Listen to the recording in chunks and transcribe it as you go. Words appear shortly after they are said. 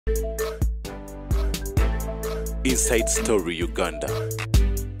Inside Story Uganda,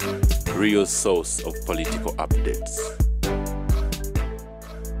 real source of political updates.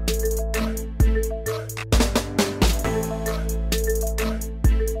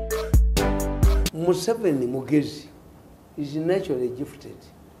 Museveni Mugezi is naturally gifted.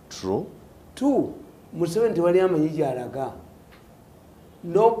 True. Two, Museveni tewali amanyi gy'alaga.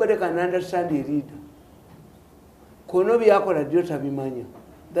 Nobody can understand a leader. Kono byakola ddyo tabimanya.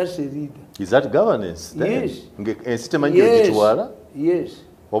 That's a leader. Is that governance? Yes. Yes. Yes.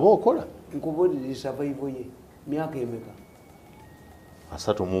 Oba okola? Nkubulira survival ye. Myaka emeka.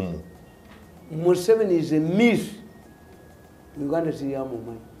 Asatu mumu. Museveni is a myth. Uganda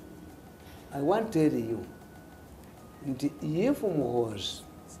siyamumanyi. I want to tell you, if Muhoz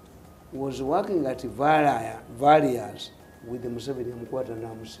was working at various with the Museveni Mkwata na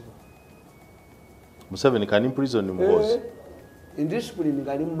Musiba. Museveni can imprison Muhoz. In discipline,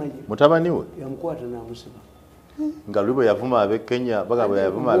 Mutabani we? Yamkwata na Musiba. Ngalubo yavuma abe Kenya, bagabo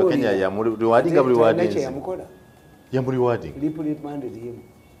yavuma abe Kenya ya muri rewarding abuli warding. Ya muri rewarding. Reprimanded him.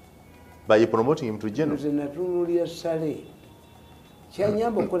 By promoting him to general. Natunulia Sale.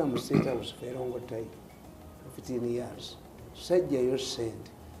 Chanyamba kola mu State House for a long time, 15 years. Sajja yo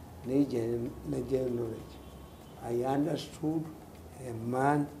sent general knowledge. I understood a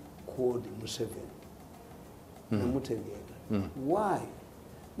man called Museveni. Namutegeka. Why?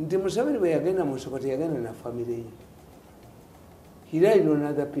 Nti Museveni bwe yagenda mu Sokoto yagenda na family. He relied on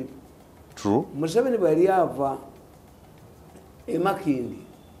other people. True. Museveni bwe yali ava e Makindi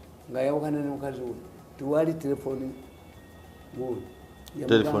nga yawukana ne mukazi we tewali telephone good.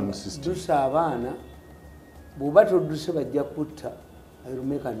 Telephone system. Dusa abaana bw'oba todduse bajja kutta. I will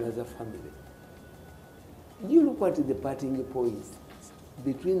make another family. You look at the parting point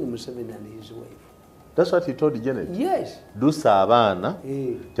between Museveni and his wife. That's what he told Janet. Yes. Dusa abaana.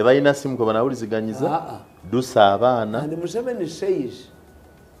 Tebalina simu kwa banawuliziganyiza. Dusa abaana. And Museveni says,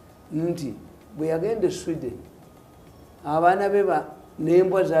 nti bwe yagenda Sweden, abaana be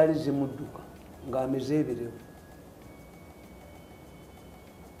n'embwa zaali zimudduka ng'ameze ebirevu.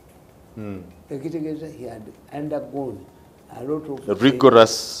 He had undergone a lot of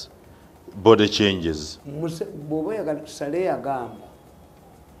rigorous body changes.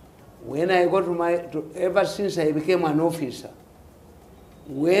 When I go ever since I became an officer,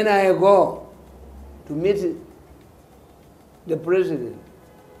 when I go to meet the president,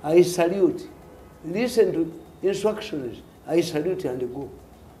 I salute, listen to instructions, I salute and go.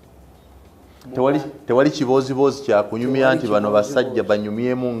 Tewali kibozibozi kya kunyumya nti bano basajja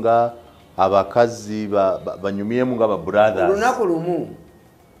banyumyemu nga abakazi banyumyemu nga brothers. Lunaku lumu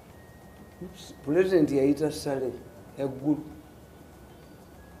president yayita Sale eggulu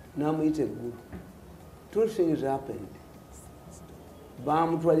n'amuyita eggulu. Two things happened.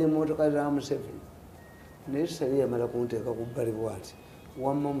 Bamutwala emmotoka za Museveni naye Sale yamala kumuteeka ku bbali bw'ati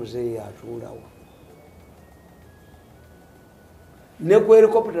wamma muzeeyi atuulawo. Ne ku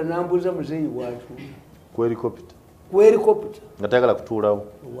helicopter nambuuza muzeeyi w'atuula. Ku helicopter? Ku helicopter. Nga tayagala kutuulawo?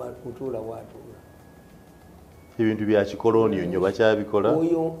 Kutuula w'atuula. Ebintu bya kikoloniyo nnyo bakyabikola?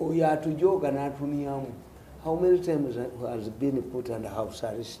 Oyo atujooga n'atunyamu. How many times has been put under house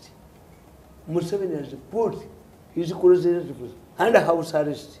arrest? Museveni has put his representatives under house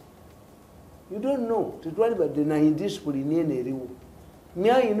arrest. You don't know. Tetwali badde na indiscipline eno eriwo.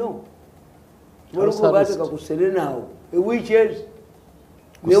 Me I know. Waliwo bateeka ku Serenaawo. Ewiches.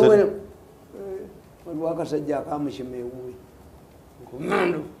 Waliwo akasajja akamushima ewuwe.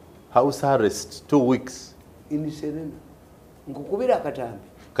 Nkomando. House arrest 2 weeks. In Serena. Nkukubira akatambi.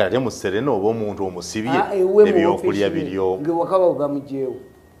 Kale mu Serena oba omuntu omusibye ebyokulya biryo. Nge wakaba bamujeewo.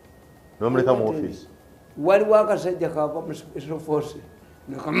 Nomuleka mu office. Waliwo akasajja kava mu special force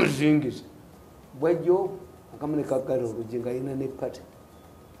nakamuzingiza. Bwajjo akamuneka ggala oluggi nga yina ne party.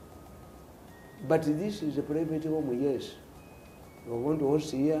 But this is a private home, yes. We're going to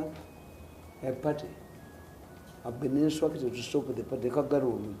host here a party. I've been instructed to stop the party.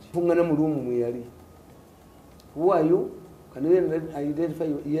 Fungana mu room mweyali. Who are you? Can you identify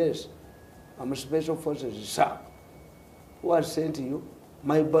you? Yes. I'm a special forces, sir. Who has sent you?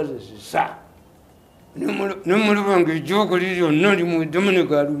 My bosses, sir. Numulubange joko lilyo nali mu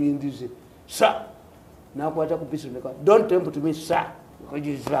Dominic alubindize. Sir. Nakwata ku piso neka. Don't tempt me, sir.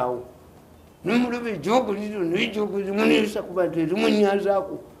 Kujizao. Numulube joko lilyo nijoko limunisa kubantu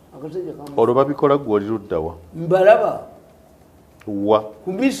limunyazaako. Akaseja kama. Olwo babikola gwe oli luddawa? Mbalaba. Wa.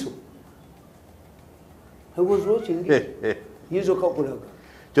 Ku miso. I was watching it. Yizo kakulaga.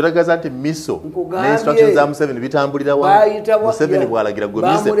 Kyolagaza nti miso ne instructions za Museveni bitambulira wa Museveni bwalagira gwe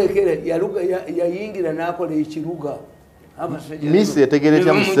miso. Bamulekere yayingira n'akola ekiruga Miss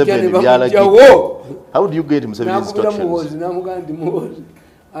Tegeretia Museveni byalagi. How do you get Museveni instructions?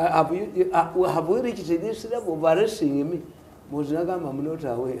 Have we reached this level of arresting me? Mozagama, I'm not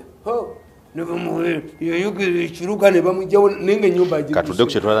aware. Oh, never more. You can never move your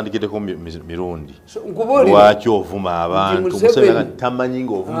Katudokshe twandikiteko Mirundi. Lwaki ovuma abantu Museveni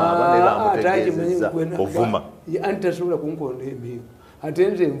tamanyinga ovuma abantu bamutegeezezza ovuma. Antasobola kunkonda emiyo.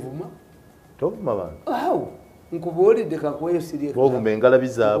 Atenze envuma. Tovuma abantu. Awo. Nkubuulidde kakweyo siriye. Bovuma engalabi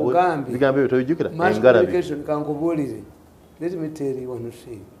zaabwe. Bigambo ebyo tobijjukira. Engalabi. Kankubuulire. Let me tell you one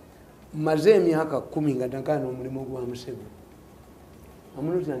thing. Maze emyaka 10 nga nakana omulimu gwa Museveni. I'm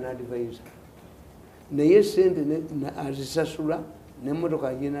not an advisor. Naye sente azisasula n'emmotoka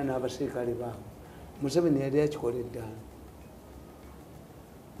agenda n'abaserikale baabo. Museveni yali akikoledde ddala.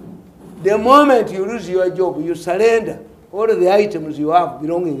 The moment you lose your job, you surrender all the items you have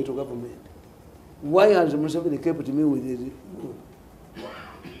belonging to government. Why has Museveni kept me with it?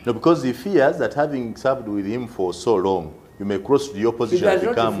 No, because he fears that having served with him for so long, you may cross the opposition and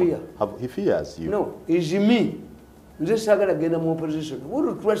become... He fears you. No, it's me. This sagala agenda mu opposition. Who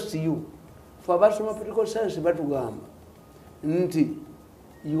will trust you? For abasoma political science batugamba nti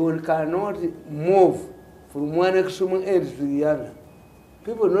you cannot move from one extreme end to the other.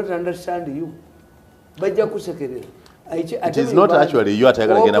 People not understand you. Bajja kusekerera. It is not actually you are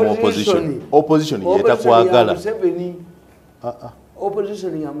agenda mu opposition. Opposition yeta kwagala.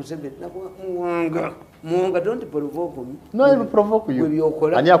 Opposition ya Museveni. Mwanga, don't provoke me. No, I will provoke you. And you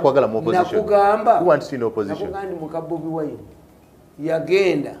are mu opposition. Who wants to in opposition? Nakugandi mukabobi wayi.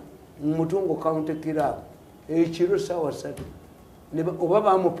 Yagenda mutungo county club. Ekiro sawa 3. Ne oba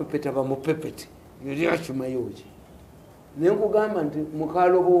bamupepeta bamupepete. Yali akimayoje. Nenkugamba nti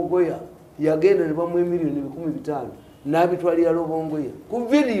mukalo bogoya yagenda ne bamu emiliyoni 15,000 n'abitwalira Lobongoya. Ku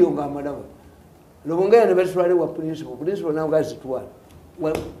video nga amalaba. Lobongoya ne batwalira wa principal nawe gazitwala.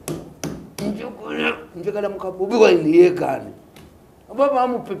 Njagala mukabobi wayi yekane. Aba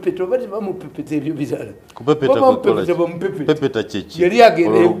bamupepeta bati bamupepeta ebyo bizala. Kupepeta kupepeta chechi. Yali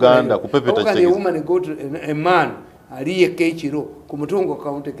agenda Uganda kupepeta chechi. A woman got a man aliye kechiro ku mutungo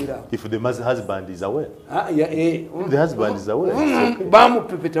county club. If the husband is aware. Yeah, if the husband is aware. Okay.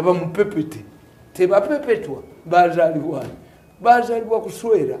 Bamupepeta bamupepete. Tebapepetwa bazaliwa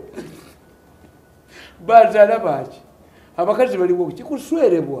kuswera. Bazala bachi. Abakazi baliwo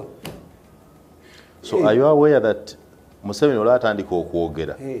kuswerebwa. So are you aware that Museveni olatandika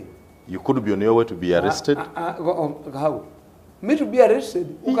okwogera? You could be on your way to be arrested. How? Me to be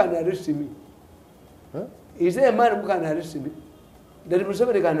arrested? Who can arrest me? Huh? Is there a man who can arrest me? That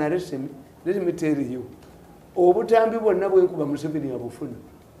Museveni can arrest me? Let me tell you. Obutambi bonna bwenkuba Museveni abufuna.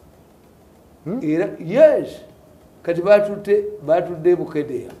 Yes. Kati batudde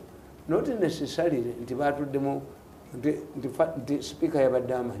Bukedea. Not necessarily nti batuddemu nti speaker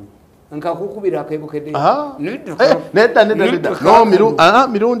yabadde amanyi. Nkakukubira Bukedea. Neta. No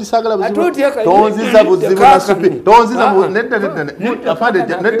Mirundi sagala buzibu. Tonziza buzibu na speaker.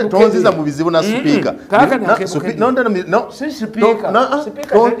 Tonziza mu bizibu na speaker. No. Speaker.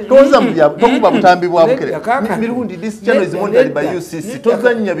 Tonziza mu bya tokuba butambi bwa Bukedea. Mirundi, this channel is monitored by UCC.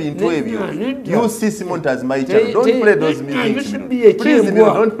 Tozanya bintu ebyo. UCC monitors my channel. Don't play those music. Please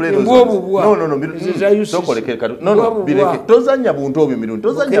don't play those. No. Bireke. Tozanya buntu obyo Mirundi.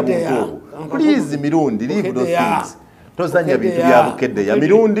 Tozanya buntu. Please Mirundi, leave those things. Tozanya bintu bya Bukedea.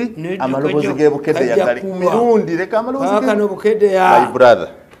 Mirundi, amalobozi ge Bukedea gali. Mirundi, leka amalobozi ge Bukedea. My brother.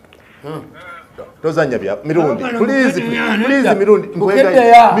 Tozanya bya Mirundi. Please Mirundi.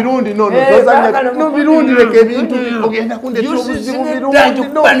 Bukedea. Mirundi, no. Tozanya. No Mirundi leke bintu. Ogenda kunde tubuzibu Mirundi.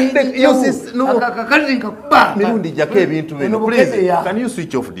 No. Akakazinga kuba. Mirundi jake bintu bino. Please. Can you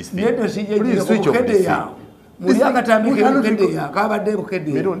switch off this thing? Please switch off this thing. This thing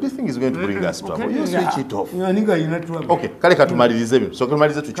is going to bring us trouble. You switch it off. Okay, kale katumalirize bino. So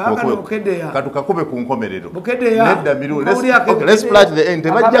katumalize tuchikokwe. Katukakube ku nkomerero. Nedda Mirundi. Okay, let's play at the end.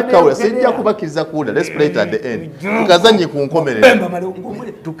 Tebajja kawula. Sijja kubakiriza kuwula. Let's play it at the end. Tukazanye ku nkomerero.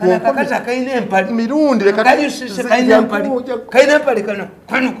 Tukunkakata kaine empali. Mirundi leka kayusise kaine empali. Kaine empali kanuka.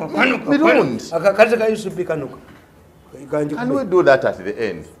 Mirundi. Akakaza kayusipi kanuka. Can we do that at the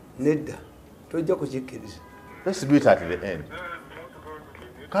end? Nedda. Tojja kujikiriza. Let's do it at the end.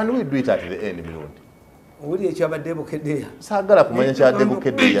 Can we do it at the end, Mirundi? Uli echabadde Bukedea. Sagala kumanya kyabadde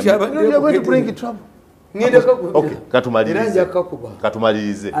Bukedea. You're going to bring trouble. Okay, katumalirize.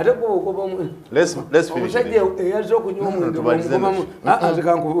 Katumalirize. Let's finish. Omusajja eyazo okunywa omwenge.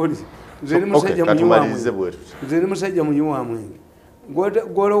 Azikankubuliriza. Nze musajja katumalirize bwetu. Nze musajja munywa mwenge.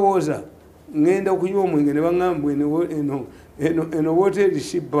 Gwolowooza ngenda okunywa omwenge ne bangambwe eno eno woteri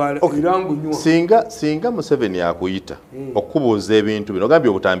shibala irangu nywa singa Museveni akuyita okubuuza ebintu bino ogambye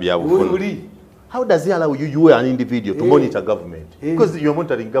obutambi yabufuno. How does he allow you an individual to monitor government? Because you're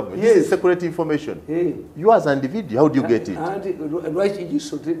monitoring government. This is security information. You as an individual, how do you get it?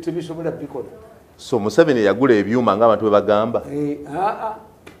 So Museveni yagula ebyuma ng'abantu bwe bagamba.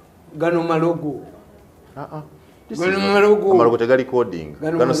 Gano malogo. Amalogo tegali coding.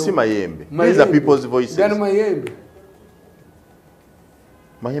 Gano si mayembe. These are people's voices. Gano mayembe.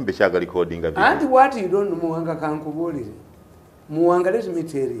 Mayembe kyagali coding. And what you don't know muwanga kankubulire. Muwanga let me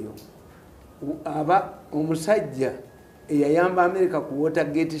tell you. Aba omusajja eyayamba America ku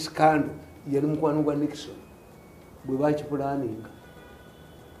Watergate scandal yali mukwano gwa Nixon. Bwe bakipulaninga.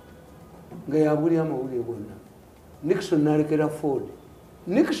 Nga yabuli amawulire gonna. Nixon nalekera Ford.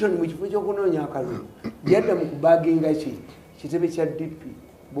 Nixon mu kifo ky'okunoonya akalulu yadda mu kubaginga kitebe kya DP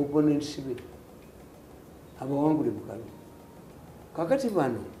b'opponents be abawangule bukalu. Kakati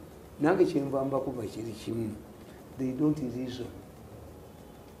bano nange kyenvamba kuba kiri kimu. They don't reason.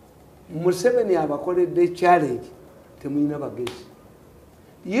 Museveni abakoledde challenge temuyina bagezi.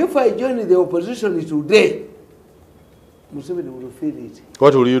 If I join the opposition today, Museveni will feel it.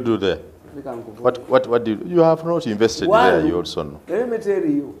 What will you do there? What do you have not invested there? You also know. Let me tell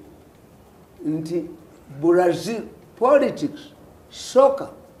you, in Brazil, politics, soccer,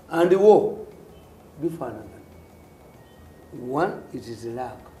 and war, different. One, it is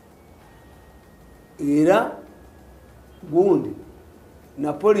luck. Era, gundi,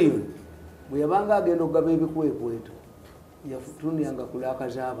 Napoleon, bwe yabanga agenda okugaba ebikwekweto, yatundyanga ku laaka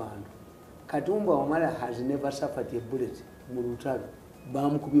z'abantu. Katumba Wamala has never suffered a bullet mu lutalo.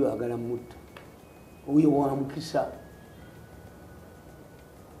 Bamukubye bagala mutta. Oyo wa mukisa.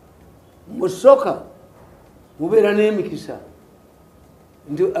 Mu soccer mubeera n'emikisa.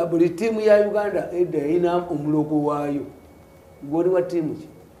 Nti buli ttiimu ya Uganda edda erina omulogo waayo. Gwoli wa ttiimu ki?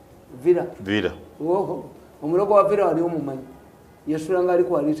 Villa. Omulogo wa Villa wali omumanyi. Yasulanga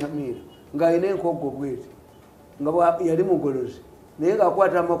aliko alitamiira. Ng'alina enkoggo bweti. Nga yali mugolozi. Naye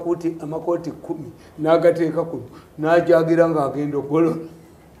ng'akwata amakooti 10 n'agateeka kuno n'ajagira ng'agenda ogolola.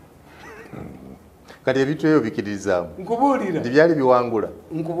 Kati ebintu ebyo bikiririzaamu. Nkubuulira. Nti byali biwangula.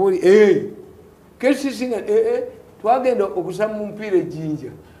 Nkubuulira. Kesisinga twagenda okusamba omupiira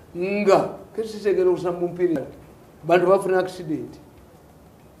ejjinja nga kesisegera okusamba omupiira bantu bafuna accident.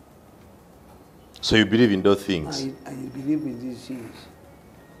 So you believe in those things? I believe in these things.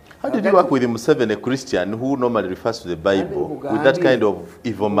 How did you work with Museveni, a Christian who normally refers to the Bible, with that kind of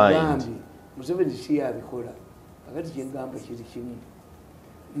evil mind? Museveni si yabikola. Kakati kyengamba kiri kimu.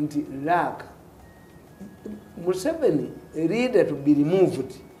 Nti lack. Museveni, a leader to be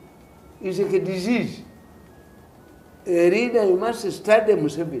removed, is like a disease. A leader, you must study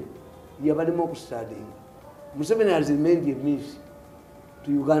Museveni. Yabali moku studying. Museveni has remained a myth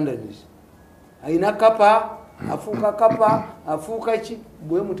to Ugandans. Aina kapa, afuka kapa, afuka chi,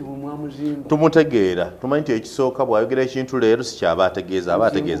 bwe muti bumwamuzimba. Tumutegeera, tumanyi nti ekisooka bw'ayogera ekintu leero si kyaba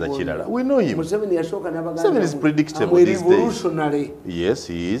ategeeza kirala. We know him. Museveni yasooka n'abaganda. Museveni is predictable these days. Revolutionary. Yes,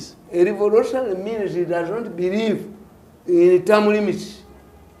 he is. A revolutionary means he does not believe in term limits.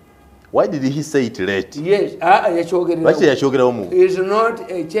 Why did he say it late? Yes, yakyogerawo mu. It's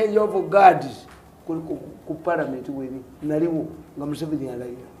not a change of guards ku parliament weri. Naliwo nga Museveni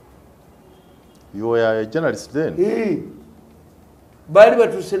alayira. You were a journalist then? Bali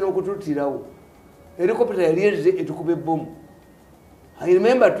batuse n'okututirawo. Helicopter yali ezze etukuba ebbomu. I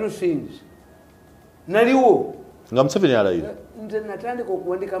remember two things. Naliwo. Nga Museveni alayira. Nze natandika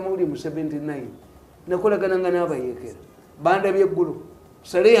okuwandika amawulire mu 79. Nakolagananga n'abayeekera. Bandabye eggulo.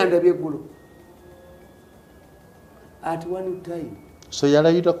 Sale yandabye eggulo. At one time. So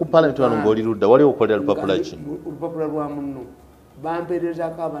yalayira ku parliament wano ng'oli ludda wali okolera lupapula ki? Lupapula lwa munno.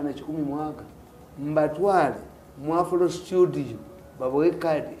 Bampeerezaako abaana 10 mwaka. Mbatwale mwafulo studio babawe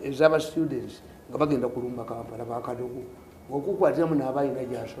kadi ezaba students nga bagenda kulumba Kampala bakadogo okukwatiramu n'abayina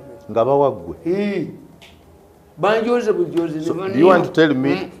gy'asomera nga bawaggwe. Banjoze bujoze. So do you want to tell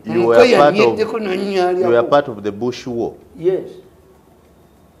me you were part of the Bush War? Yes.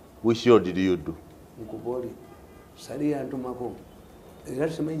 Which war did you do? Nkuboli sali yantumako era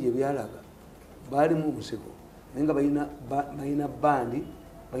simanyi ebyalaga baali mu musiko nenga bayina bandi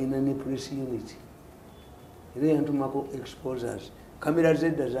bayina ne press unit era yantumako exposers kamera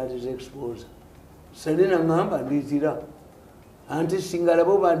zedda zaali ze exposer sali nangamba ndizira anti singala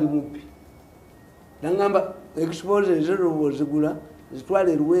bo bandi mupi nangamba exposer ezo zigula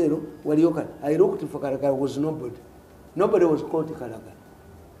zitwale Luweero waliyo kala I looked for Kalagala was nobody was caught Kalagala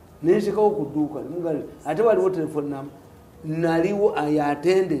nenzikawo kuduuka mungali ate waliwo telephone number naliwo I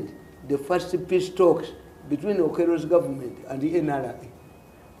attended the first peace talks between Okello's government and the NRA.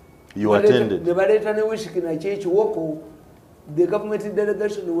 You attended? The Baletane Wishkina Church Woko, the government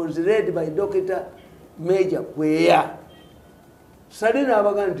delegation was led by Dr. Major Bwenyini. Sadina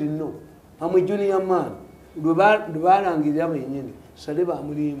Abaganti no. I'm a junior man. Dubarangirya Bwenyini. Sadiba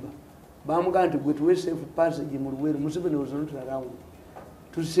Amulimba. Bamuganti gwetwe safe passage mu Luweero. Museveni was not around.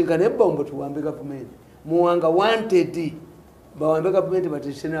 Tusikane bombo tuwambe government. Muwanga wanted bawambe government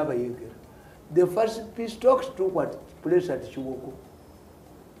batisena abayegera. The first peace talks took what place at Chiwoko.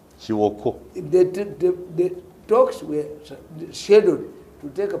 Chiwoko. The talks were scheduled to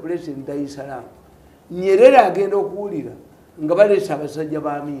take a place in Dar es Salaam. Nyerere agenda okuwulira nga baleese abasajja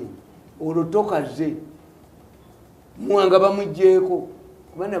b'Amin olutoka ze Muwanga bamugjeeko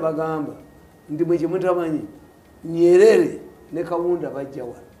kuba ne bagamba nti mwe kyemutamanyi Nyerere ne Kawunda bajja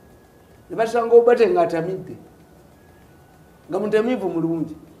wano ne basanga Obote ng'atamidde nga mutamiivu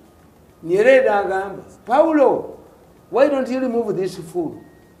mulungi. Nyerere agamba, Paulo, why don't you remove this fool?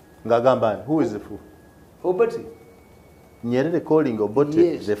 Ngagamba, who is the fool? Obote. Nyerere calling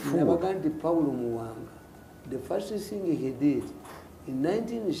Obote the fool. Yes, Paulo Muwanga. The first thing he did in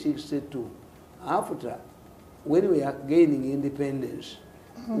 1962, after when we are gaining independence,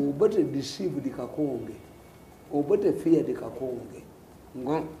 Obote deceived the Kakonge. Obote feared the Kakonge.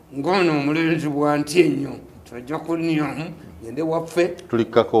 Ngono mulenzi bwanti ennyo tajja kunnyamu yende waffe tuli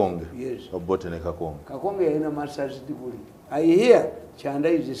Kakonge. Yes. Obote ne Kakonge. Kakonge yalina master's degree. I hear Chanda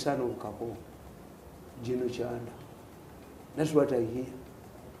is the son of Kakonge. Gino Chanda. That's what I hear.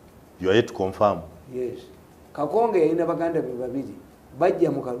 You are yet to confirm? Yes. Kakonge yalina baganda be babiri. Bajja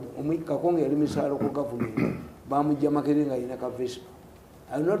mu Kakonge yali misaalo ku government. Bamujja Makerere yalina ka Vespa.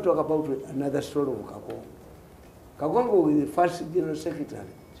 I will not talk about another story of Kakonge. Kakonge was the first general secretary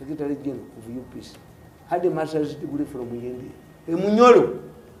general of UPC. Had a master's degree from India. A Munyolo.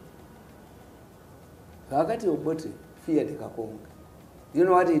 Kakati Obote feared Kakonge. You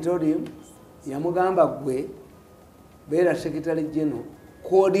know what he told him? Yamugamba Gwe, Bera Secretary General,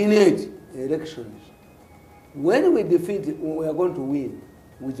 coordinate elections. When we defeat, we are going to win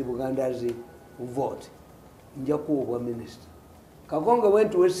with Buganda's vote. Njaku was minister. Kakonge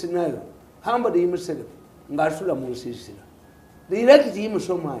went to West Nile, humbled himself. Ngasula Musisira. They liked him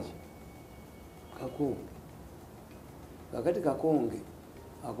so much. Kakonge. Kakati Kakonge,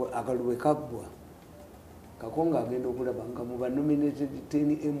 akaluwe kabwa. Kakonge agenda okulaba nga mu nominated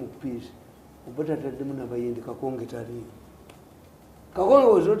 10 MPs. Obote ataddemu n'abayindi Kakonge tali.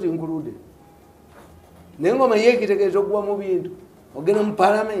 Kakonge was not included. Nengoma yekitegeeza okuwa mu bintu. Ogenda mu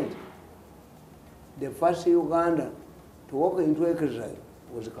parliament. The first Uganda to walk into exile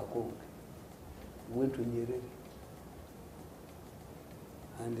was Kakonge. Went to Nyerere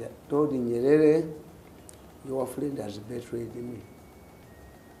and told Nyerere, your friend has betrayed me.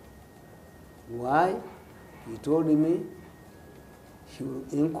 Why? He told me he will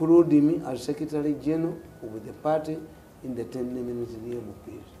include me as Secretary General of the party in the 10 minutes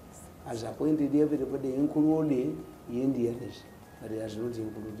MPs. As appointed everybody including the Indians, but he has not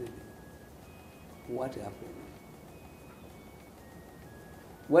included me. What happened?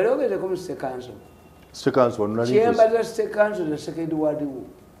 Well, okay, come to the council. State Council on Chamber of State Council the second word wo.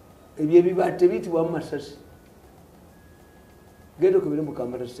 Ebyo bibatte bitibwa masasi. Gendo kubire mu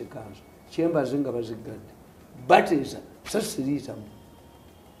Kambala State Council. Chamber zinga bazigadde. Batesa sasirita.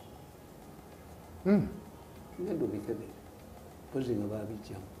 Gendo bikebe. Pozi nga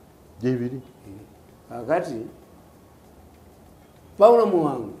babijamu. Jebiri. Akati Paulo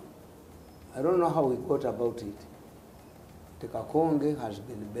Muwanga. I don't know how we got about it. The Kakonge has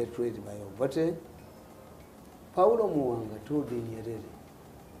been betrayed by Obote. Paulo Muwanga told Nyerere,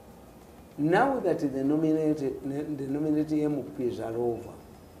 now that the nominated MPs are over,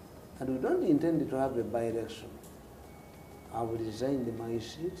 and we don't intend to have a by-election, I will resign my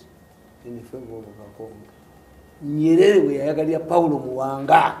seat in favor of Kakonge. Nyerere we yayagalira Paulo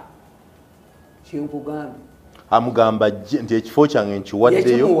Muwanga. Chinkugamba. Amugamba nti ekifo kyange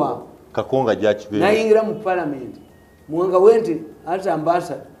nkiwaddeyo Kakonge gy'akibeera. Nayingira mu parliament. Muwanga went as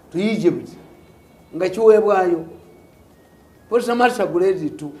ambassador to Egypt. Nga kiweebwayo. Posa masa grade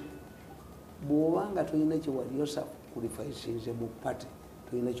 2. Bw'obanga tulina kyewalyosa kulifayisize mu party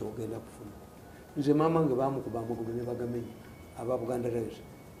tulina kyogenda kufuna. Nze mama nge baamukuba amagulu ne bagamenya aba Buganda Rise.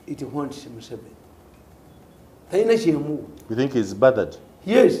 It haunts Museveni. Talina kyemu. You think he's bothered?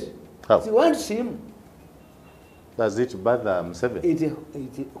 Yes. How? It wants him. Does it bother Museveni?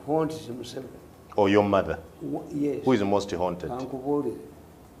 It haunts Museveni. Or your mother? Yes. Who is most haunted? Kankubuulire.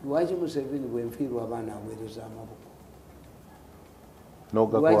 Lwaki Museveni bwenfiirwa abaana aweereza amaboko?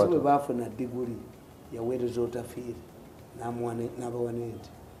 Lwaki bwe baafuna diguli yaweereza otafiire n'abawana enti?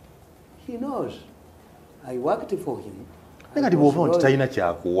 He knows. I worked for him. Ngati bw'ova nti talina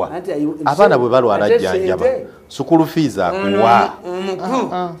kyakuwa abaana bwe balwala ajjanjaba sukulu fees akuwa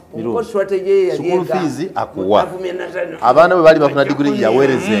sukulu fees akuwa abaana bwe bali bafuna diguli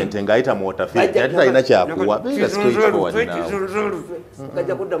yaweereza ente ng'ayita mu wotafiri ate talina kyakuwa beera straightforward naawe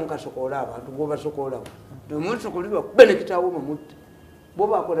kajja kudda mukasokoola abantu bw'obasokoola omusokolibwa benekitaawo mamutte bo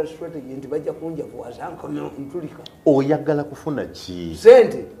bakola strategy nti bajja kunjavuwaza ntulika oyagala kufuna ki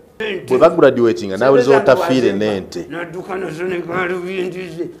sente bwe bagraduatinga nawe zotafiire n'ente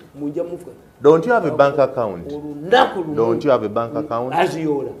don't you have a bank account don't you have a bank account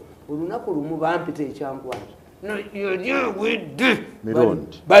aziyoola olunaku lumu bampita ekyankwaza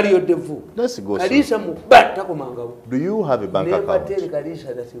Mirundi baliyodde vu let's go kalisa mu takomangawo do you have a bank account never tell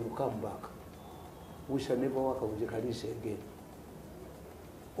kalisa that he will come back we shall never work with kalisa again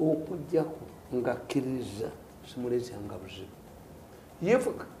okujjako ngakkiriza simuleetanga buzibu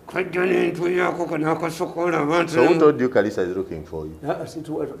yefu so who told you Kalisa is looking for you?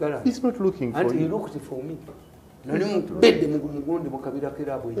 He's not looking for you. He looked for me.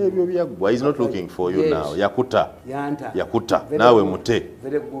 He's not looking for you now. Yakuta. Nawe mute.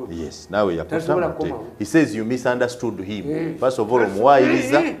 Very good. Yes, nawe yakuta mute. He says you misunderstood him. First of all,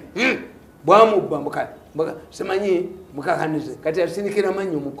 omuwaayiriza. Bwamubba semanyi mukakanize kati asindikira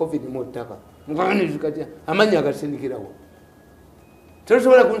amanyi mu covid mu ttaka mukakanize kati amanyi agasindikirawo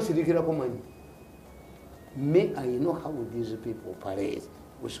tosobola kunsindikirako manyi. Me, I know how these people operate.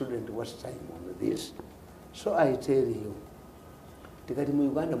 We shouldn't waste time on this. So I tell you, tikati mu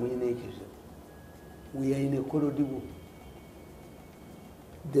Uganda mwenyenekiza, we are in a corridor.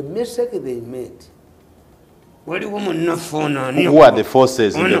 The mistake they made. Who are the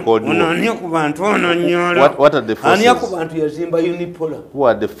forces in the Cold War? What are the forces? Who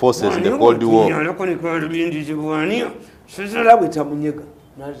are the forces in the Cold War?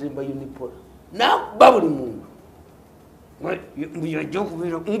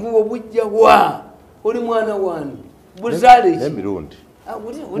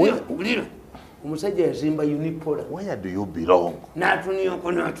 Umusajja yazimba unipolar. Where do you belong?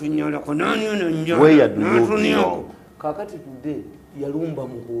 Natunyoko natunyolako nanyono njolo. Where do you belong? Kakati today yalumba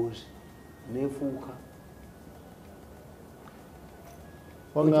mugozi nefuuka.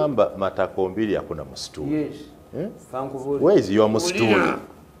 Wangamba matako mbili hakuna msituni. Yes. Where is your msituni?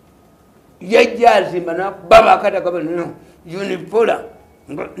 Yajja azimba na baba akata kaba no unipolar.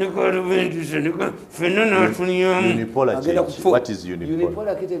 Unipolar change. What is unipolar?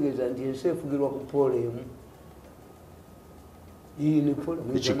 Unipolar kitegeeza nti ensi efugirwa ku pole emu. Unipolar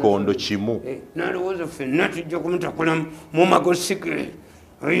ekikondo kimu. Nalowooza ffenna tujja kumutakola mu magosike.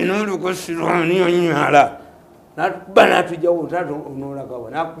 Olina olugosirwa niyonyala. Nakuba natujjawo taata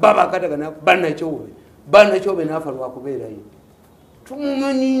onoolagawa. Nakuba bakataga nakuba nakyobe. Banakyobe n'afa lwakubeerayo.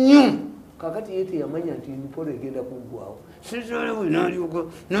 Tumumanyi nnyo. Kakati yete yamanya nti unipolar egenda kuggwawo. Sizalewe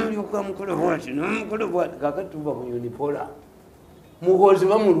nalyoka mukola bwati namukola bwati kakati tuva mu unipolar. Muhozi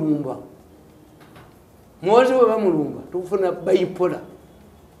bamulumba. Muhozi we bamulumba tufuna bipolar.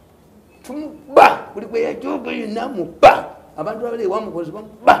 Tumuba buli gwe yajoga yonna muba abantu abali wamuhozi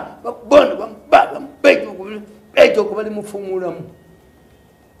bamuba bakubona bamuba bamubejo ekyo bali mufumulamu.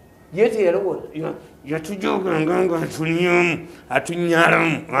 Yete yalowooza yatujoga nganga atunyamu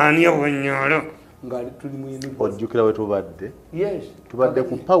atunyalamu ani awanyala. Ojjukira we tubadde? Yes. Tubadde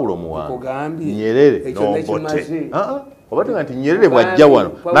ku Paulo Muwanga. Nyerere n'Obote. Obote nti Nyerere bw'ajja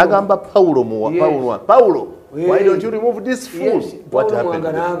wano n'agamba Paulo Muwanga. Paulo, why don't you remove this fool? What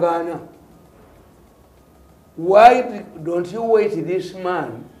happened? Why don't you wait this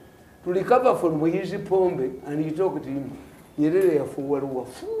man to recover from his pombe and you talk to him? Nyerere yafuwaruwa.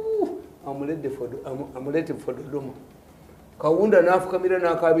 I'm ready for the Dodoma. Kawunda n'afukamira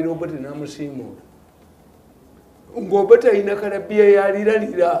n'akaabira Obote n'amusiimuula. Ng'Obote alina kalabiya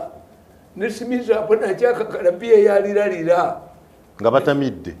yaliralira ne Smith apo nakyaka kalabiya yaliralira nga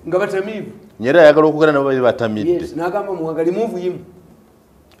batamidde nga batamivu. Nyerere ayagala okugenda nabo bali batamidde. Yes, n'agamba Muwanga remove him.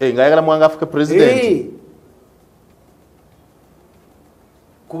 Nga ayagala Muwanga afuke president.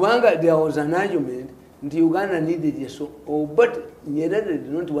 Kubanga there was an argument nti Uganda needed yes, Obote Nyerere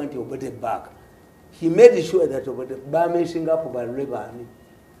did not want Obote back. He made sure that Obote bamessing up by Rebani.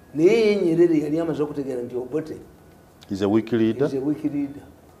 Naye Nyerere yali amaze okutegeera nti Obote is a weak leader. He's a weak leader.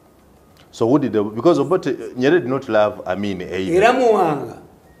 So who did because Obote Nyerere did not love Amin either. Era Muwanga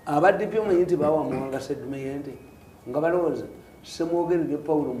abadde by'omanyi nti bawa Muwanga Sseddumayente nga balowooza Semwogere ne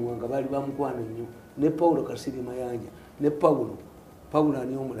Paulo Muwanga baali bamukwano nnyo ne Paulo Kasiri Mayanja ne Paulo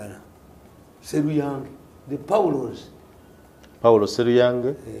ani omulala Seruyange the Paulos. Paulo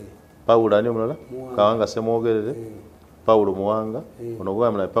Seruyange Paulo ani omulala Kawanga Semwogerere Paulo Muwanga ono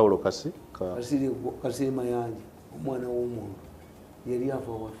gwamula Paulo Kasiri Mayanja, omwana w'omuntu yali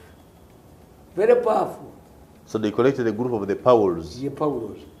ava waffe. Very powerful. So they collected a group of the Paulos. Ye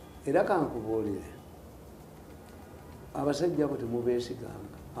Paulos. Era kankubuulire. Abasajja abo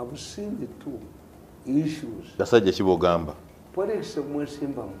temubeesiganga. I've seen the two issues. Basajja kibogamba. Politics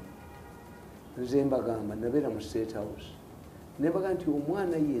mwesimbamu. Nze mbagamba nabeera mu State House. Nebaga nti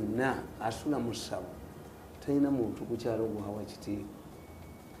omwana yenna asula mu ssabo talina muntu ku kyalo gwawa kitiibwa.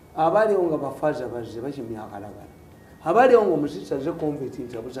 Abaliwo nga bafaaza bazze bakimyakalagala. Abaliwo nga omusisi azze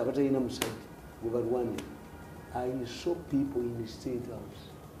kompetita busa abatalina musajja gwe balwanira. I saw people in the State House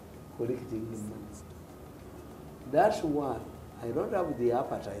collecting the money. That's why I don't have the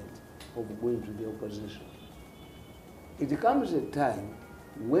appetite of going to the opposition. It comes a time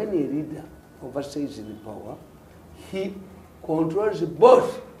when a leader overstays in power, he controls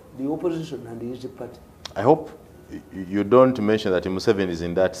both the opposition and his party. I hope you don't mention that Museveni is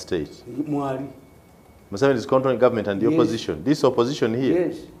in that state. Museveni is controlling government and the opposition. This opposition here.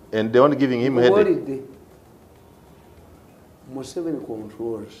 Yes. And they aren't giving him headache. Museveni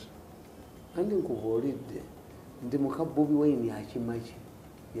controls. And in Kuvolide, the Mukabubi Wayne Yachimachi,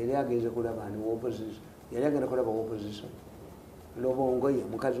 Yaga is a good opposition. Yaga could have opposition. Lobongoya,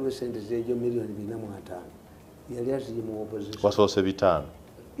 Mukazu sent a million in Namata. Yagas is more opposition. Was also Vitan.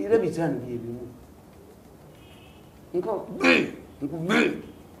 11 gave him. Be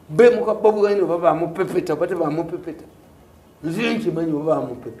Mukabu and Baba Mupepeta, whatever Mupepeta. Zinchi Manu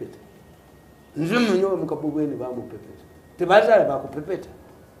Bamu Pepeta. Zimino Mukabu and Bamu Pepeta. The Baza Baku Pepeta.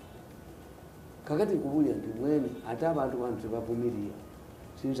 Kakati Kubuya, when Ataba to Babu Media,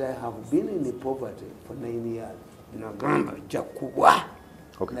 since I have been in the poverty for 9 years. Nagamba Jakuwa.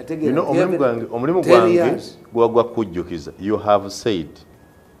 Okay. You know, Omrimu you have said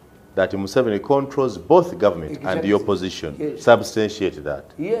that Museveni controls both government and the opposition. Yes. Substantiate that.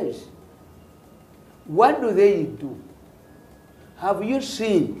 Yes. What do they do? Have you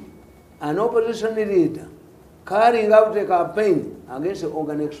seen an opposition leader carrying out a campaign against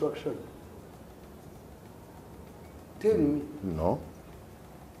organ extraction? Tell me. No.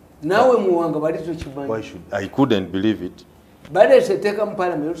 Now why should I couldn't believe it. But it's a taken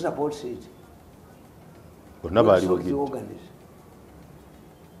parliament who supports it. But nobody will get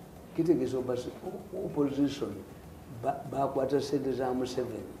opposition bakwata sente za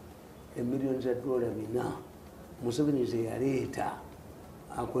Museveni millions of dollars bina. Museveni is a reta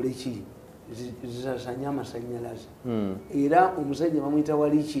akoleki zisasanya amasanyalaze era omusajja bamuyita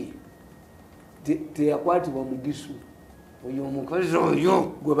waliki teyakwatibwa mugisu oyo omukazi oyo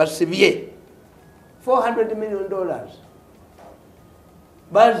gwe basibye $400 million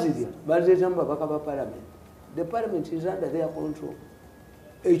bazirya mu babaka ba parliament. The parliament is under their control.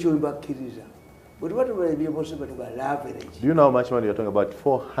 Ekyo bakkiriza. Do you know how much money you're talking about?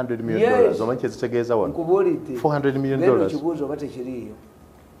 $400 million. Yes. $400 million.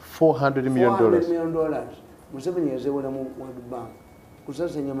 $400 million. Museveni yazewola mu World Bank.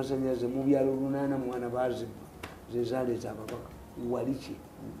 Kusasanya amasannyalaze mu byalo 8 mwana baziba. Zezaleeta ababaka. Waliki.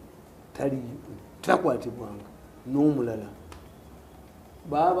 Tali takwatibwanga n'omulala.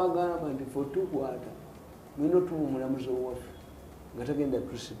 Babagamba nti ffe tukwata mwino tuba omulamuzi owaffe nga tagenda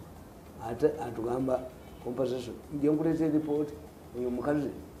tusiba ate atugamba compensation. Nje nkuleeta eripooti oyo omukazi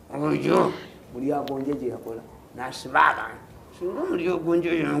oyo muli agonja gye yakola n'asibaga singa muli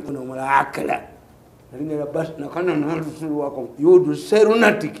ogonja oyo nankuna omulala akala nalinera basi nakana n'olusuulu wako yodu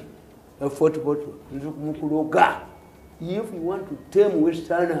serunatic efotipoti nzi kumukuloga. If you want to tame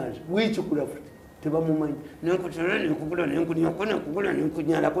Westerners which could have tebamumanyi nenkutera nenkugula nenkunyakona nkugula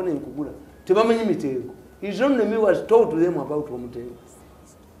nenkunyalako nenkugula tebamanyi miteeko. His own name was told to them about omutego.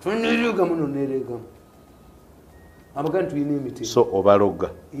 Tunereega muno nereegamu abaganda tuyina emiteeko. So obaloga.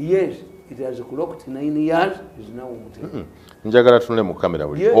 Yes, it has clocked 9 years. Is now omutego. Njagala tunule mu kamera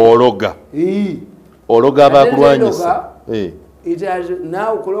buli ologa. Ologa abakulwanyisa. It has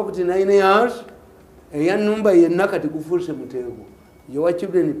now clocked 9 years. Eya numba yenna kati gufuuse mutego. Your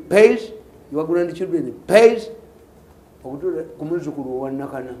children pays, your grandchildren pays. Okutula kumuzukulu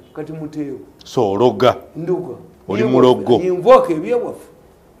owannakana kati mutego. So ologa. Nduga. Oli mulogo. Invoke ebyewafu.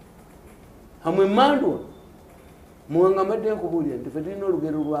 Hamwe mandwa. Muwanga madde nkubulya nti ffe tulina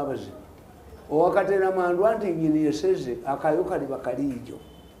olugero lw'abazibu. Owakatera mandwa nti nyini yeseze akayo kali bakaliijo.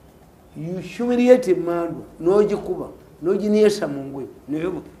 You humiliate mandwa n'ogikuba n'oginiesa mu ngwe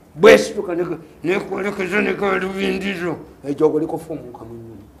neyo bwesituka nekwolekeza nekalubindizo ekyo okoliko fumuka mu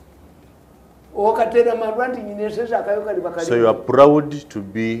nyumba. Owakatera mandwa nti nyini yeseze akayo kali bakaliijo. So you are proud to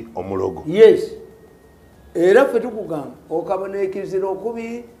be omulogo. Yes. Era ffe tukugamba okaboneekizira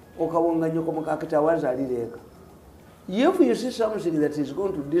okubi okawonga nnyoko mukakita wazalireeka If you see something that is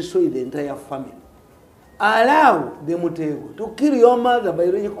going to destroy the entire family, allow them to kill your mother,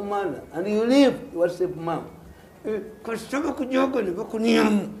 biological mother, and you leave your stepmom. Kasitaka kujoga ne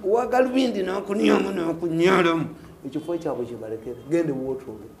bakunyamu wagalubindi na bakunyamu na bakunyalamu ekifo kyabwe kibalekere gende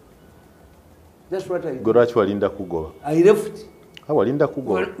wootule. That's what I Gora chwalinda kugoba. I left. Walinda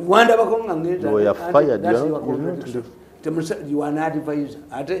kugoba. Wanda bakonga ngenda. You are fired. You are an advisor.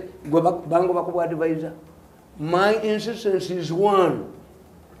 Ate bango bakuba advisor. My insistence is one.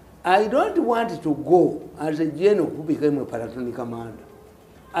 I don't want to go as a general who became a platoon commander.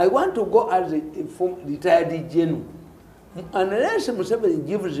 I want to go as a retired general. Unless Museveni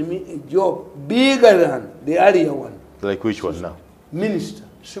gives me a job bigger than the earlier one. Like which one now? Minister,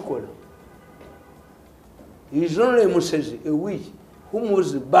 Sikola. He's only Museveni, a witch, who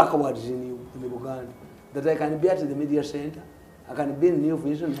moves backwards in Uganda. That I can be at the media center, I can be in New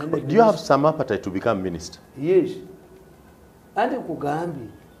Vision. Do you have some appetite to become minister? Yes. And Kugambi,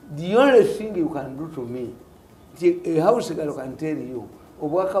 the only thing you can do to me, a house girl can tell you, or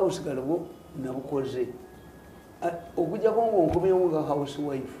work house girl, Nabukoze. Okuja kwangu nkomye nga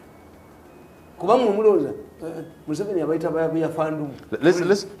housewife. Kubamu muloza Museveni abaita bya fandu. Let's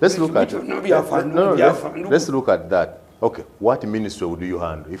look at let's look at that. Okay, what ministry would you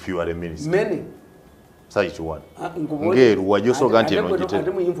handle if you are a minister? Many. Such one. Ngeru wajoso ganti no jite.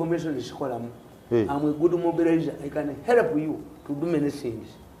 I'm information is I'm a good mobilizer. I can help you to do many things.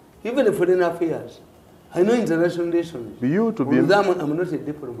 Even the foreign affairs. I know international relations. You to be I'm not a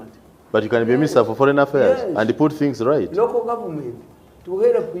diplomat. But you can be minister for foreign affairs and put things right. Local government to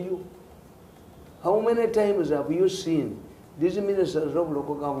help you. How many times have you seen these ministers of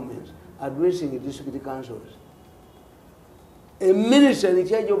local governments addressing the district councils? A minister in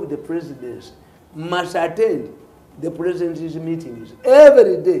charge of the presidency must attend the president's meetings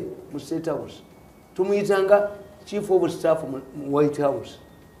every day in State House. To meetanga chief of staff from White House.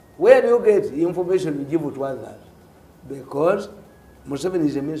 Where do you get the information you give to others? Because Museveni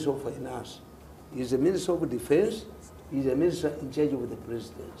is a minister of finance. He is a minister of defense. He is a minister in charge of the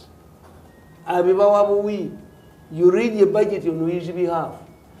presidency. You read your budget on his behalf.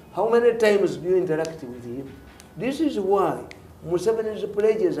 How many times do you interact with him? This is why Museveni's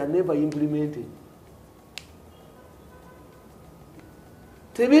pledges are never implemented.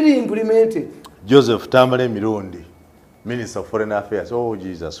 To be implemented. Joseph Tamale Mirundi, Minister of Foreign Affairs. Oh,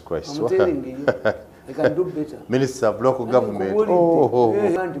 Jesus Christ. I'm telling you, I can do better. Minister of Local Government.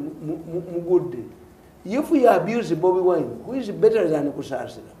 If we abuse Bobby Wine, who is better than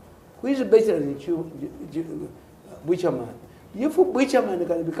Kusasira? Who is better than Butcherman? If Butcherman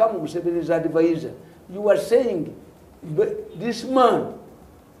can become Museveni's advisor, you are saying this man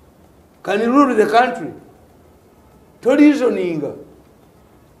can rule the country. To reasoning.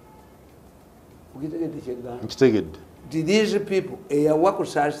 These people, a work of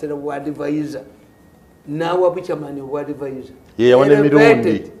Sasira who advisor. Now a Butcherman who advisor. Yeah, one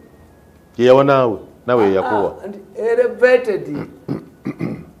Mirundi. Yeah, one now. Now we are and elevated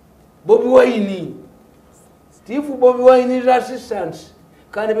Bobby Wine. If Bobby Wine's assistants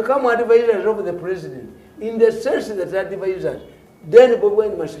can become advisors of the president, in the sense that advisors, then Bobby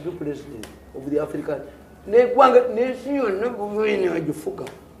Wine must be president of the African. If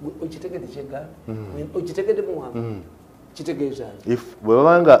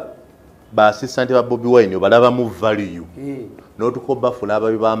Wanga assistant of Bobby Wine, balaba mu value. No to koba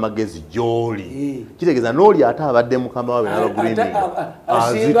fulaba biba amagezi joli. Kitegeza noli ata abadde mukama wawe n'abagulindi.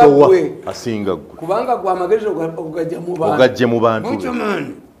 Asinga gwe. Kubanga kwa amagezi okugajja mu bantu. Ogajje mu bantu.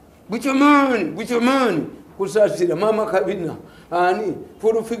 Buchomani. Kusasira mama kabina. Ani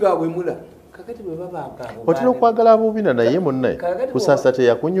furufiga we mula. Kakati bwe babanga. Otino okwagala abubina naye munne. Kusasa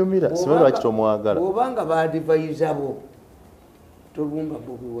teyakunyumira. Simanyi lwaki tomwagala. Obanga ba advisor bo. Tolumba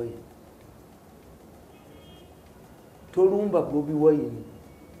Bobby Wine. Tolumba Bobby Wine.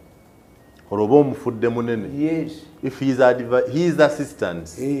 Orobo mufudde munene. Yes. If his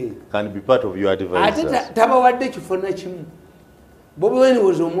assistants can be part of your advisors. Ate tabawadde kifona kimu. Bobby Wine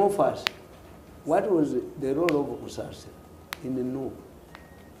was home office. What was the role of Kusasa in the no?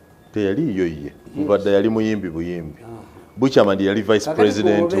 Teyali yoye. Mubadde yali muyimbi buyimbi. Butcherman yali vice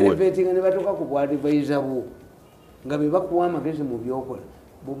president we. Vetting ne batoka ku advisor bo. Nga be bakuwa amagezi mu byokola.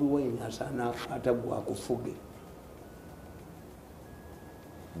 Bobby Wine asana atagwa kufuge.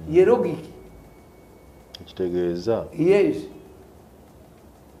 Yerogiki. Kitegeeza. Yes.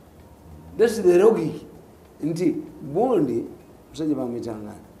 This is the logiki. Nti bondi musajja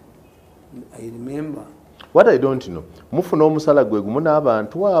bamitanga. I remember. What I don't know. Mufuna omusala gwe gumu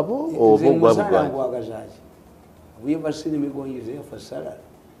n'abantu abo oba gwabugwa. Have you ever seen me going there for salary?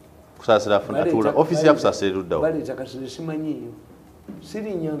 kusasira afuna tula office ya kusasira luddawo bali takasire simanyiyo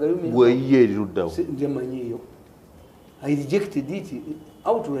siri nyanga yumi gwe ye luddawo nje manyiyo I rejected it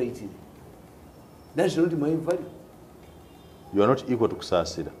outrightly. That's not my value. You are not equal to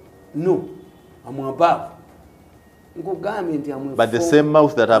kusasira. No, I'm above. But the same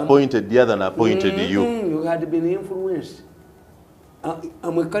mouth that appointed the other and appointed you. You had been influenced.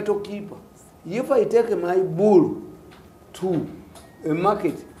 I'm a cattle keeper. If I take my bull to a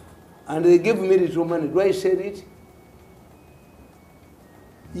market and they give me the money, do I sell it?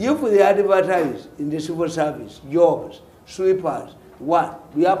 If they advertise in the civil service, jobs, sweepers, what?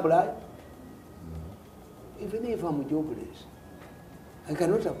 Do you apply? Even if I'm jobless, I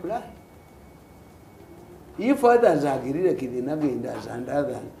cannot apply. If others agree like the Nagandas and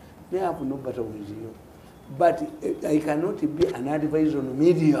others, they have no better with you. But I cannot be an advisor on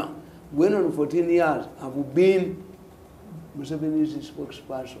media. When on 14 years I've been Museveni's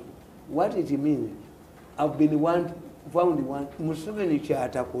spokesperson. What it means? I've been found one Museveni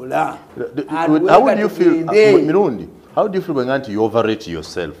Chatakola. How would you feel, Mirundi? How do you feel when you overrate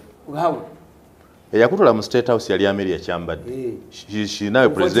yourself? How? Yakutula mu State House yali Amelia Chambadi. She's now a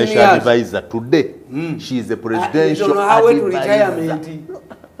presidential advisor today. She is a presidential advisor.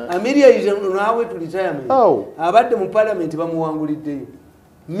 Amelia is on her way to retirement. Oh. About the parliament, Bamuanguli.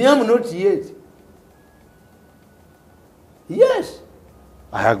 Me, I'm not yet. Yes.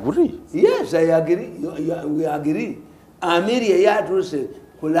 I agree. Yes, I agree. We agree. Amelia Yatuse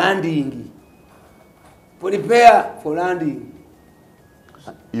for landing. Prepare for landing.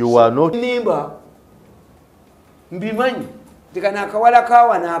 You are not. Nimba. Mbimanyi. Tikana kawala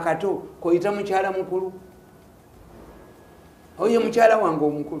kawa na akato. Koita mchala mkulu. Oye mchala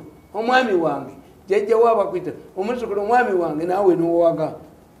wangu mkulu. Omwami wange. Jeje waba kwita. Omusukulu omwami wange nawe nuwaga.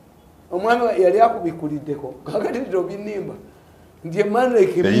 Omwami yali akubikulideko. Kakati tobinimba. Ndiye man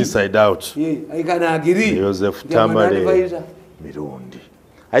like me. The inside out. Yeah, I can agree. Joseph Tamale. Mirundi.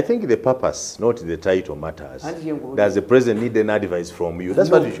 I think the purpose, not the title, matters. Does the president need an advice from you? That's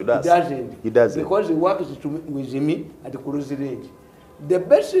what you should ask. He doesn't. He doesn't. Because he works with me at the close range. The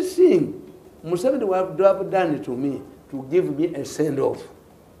best thing Museveni would have done to me, to give me a send-off.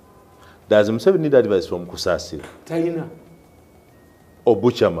 Does Museveni need advice from Kusasira? Taina. Or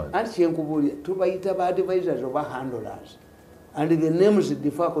Butcherman? And Shenkubuli, two advisors over handlers. And the names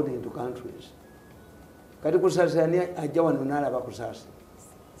differ according to countries. Kati Kusasira ajawa nunala bakusasi.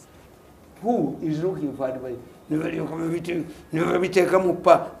 Who is looking for advice? Never be taken mu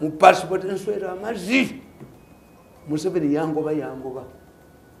passport and swear amazi. Museveni yangoba.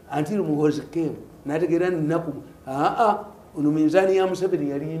 Until Muhozi came. Natagerani naku. Unuminzani ya Museveni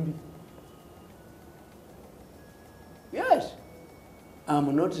yalimbi. Yes.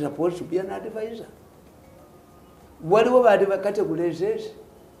 I'm not supposed to be an advisor. Waliwo badivakate kulezesi.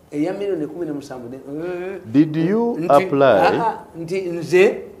 Did you apply?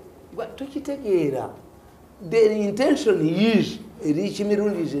 The intention is reach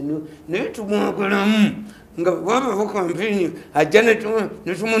Mirundi is new. To nga baba campaign ajana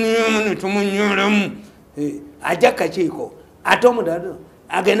tumunyuram ajaka chiko atomu dado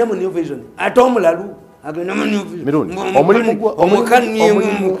agenda mu new vision atomu lalu agenda mu new vision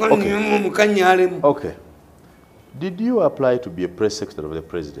omukanyale. Okay. Did you apply to be a press secretary of the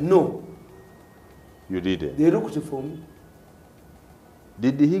president? No. You didn't? They looked for me.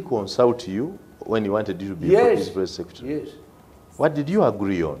 Did he consult you when he wanted you to be his press secretary? Yes. What did you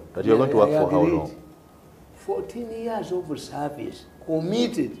agree on? That you are going to work for how long? 14 years of service,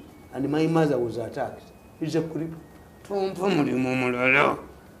 committed, and my mother was attacked. It's a creep.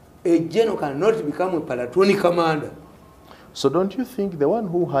 A general cannot become a platoon commander. So don't you think the one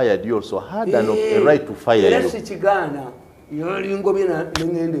who hired you also had a right to fire you? Yes, Chigana. You're going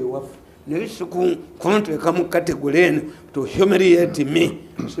to category to humiliate me.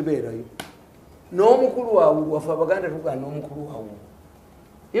 No mukuru.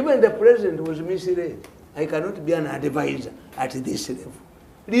 Even the president was misled. I cannot be an advisor at this level.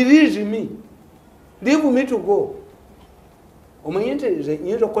 Release me. Leave me to go. Omayente is a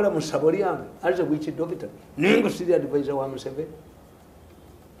new color Musaborian as a witch doctor. Ningo city advisor 107.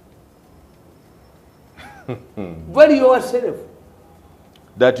 Value yourself.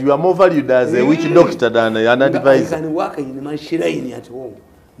 That you are more valued as a witch doctor than an advisor. I can work in my shrine at home.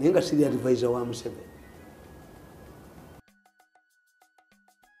 Ninga city advisor 107.